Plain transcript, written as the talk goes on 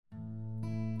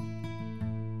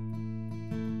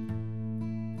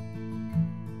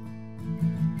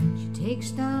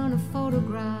takes down a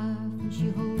photograph and she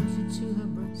holds it to her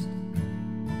breast.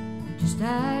 Just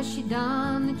as she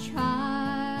done, the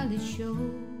child it shows.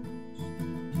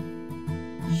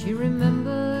 She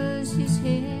remembers his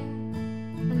hair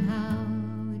and how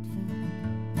it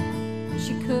fell.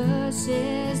 She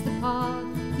curses the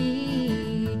path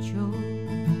he chose.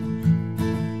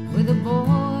 With a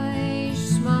boyish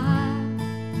smile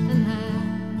and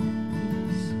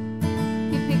happiness,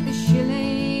 he picked the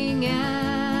shilling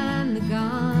and the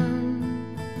gun.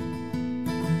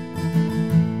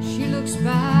 She looks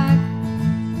back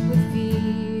with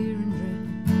fear and dread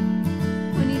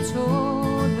when he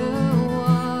told her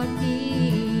what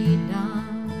he'd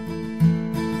done.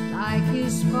 Like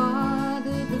his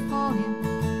father before him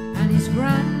and his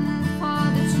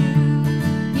grandfather too,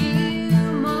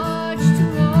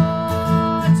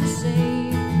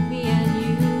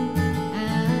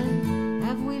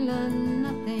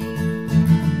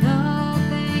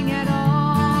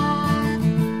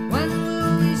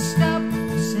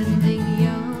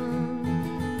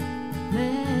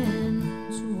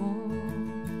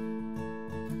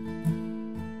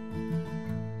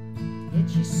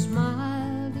 she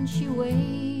smiled and she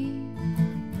waved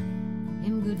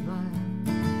him goodbye,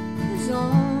 as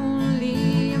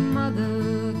only a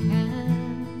mother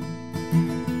can.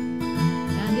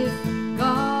 And if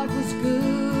God was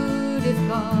good, if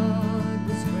God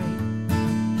was great,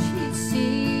 she'd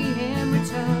see him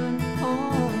return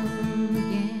home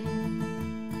again.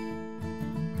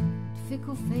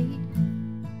 Fickle fate,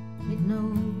 it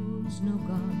knows no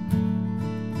God,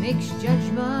 makes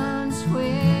judgments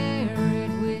where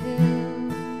it will.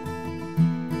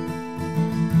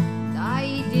 The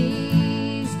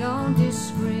IEDs don't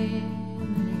discriminate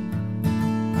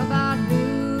about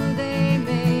who they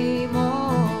maim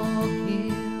or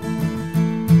kill.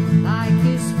 Like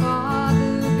his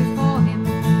father before him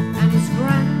and his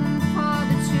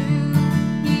grandfather too,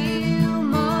 he'll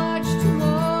march to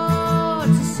war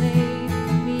to save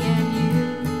me and you.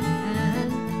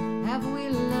 And have we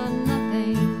learned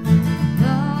nothing?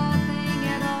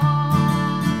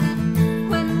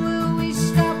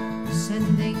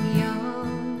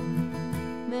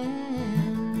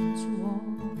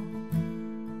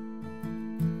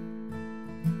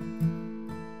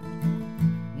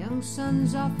 Young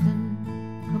sons often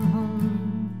come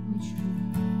home, it's true,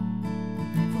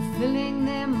 fulfilling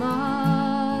their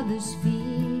mother's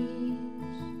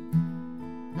fears,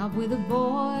 not with a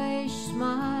boyish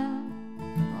smile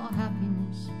or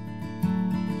happiness,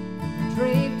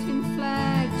 draped in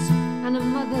flags and a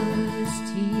mother's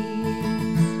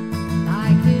tears.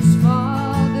 Like his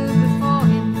father before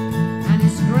him and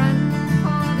his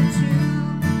grandfather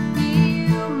too,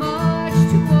 he'll march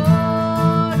to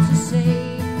war to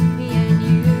save me and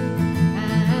you.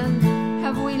 And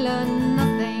have we learned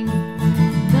nothing,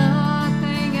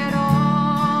 nothing at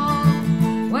all?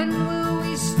 When will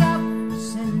we stop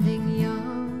sending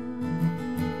young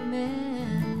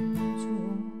men to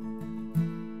war?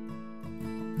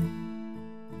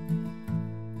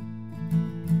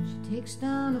 She takes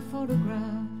down a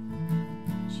photograph,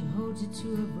 she holds it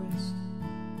to her breast.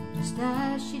 Just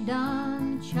as she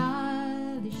done, the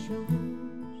child it shows.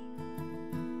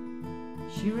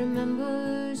 She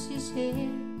remembers his hair,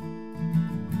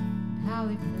 how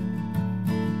it fell,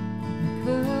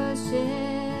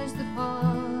 curses the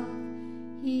path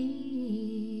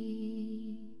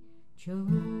he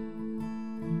chose.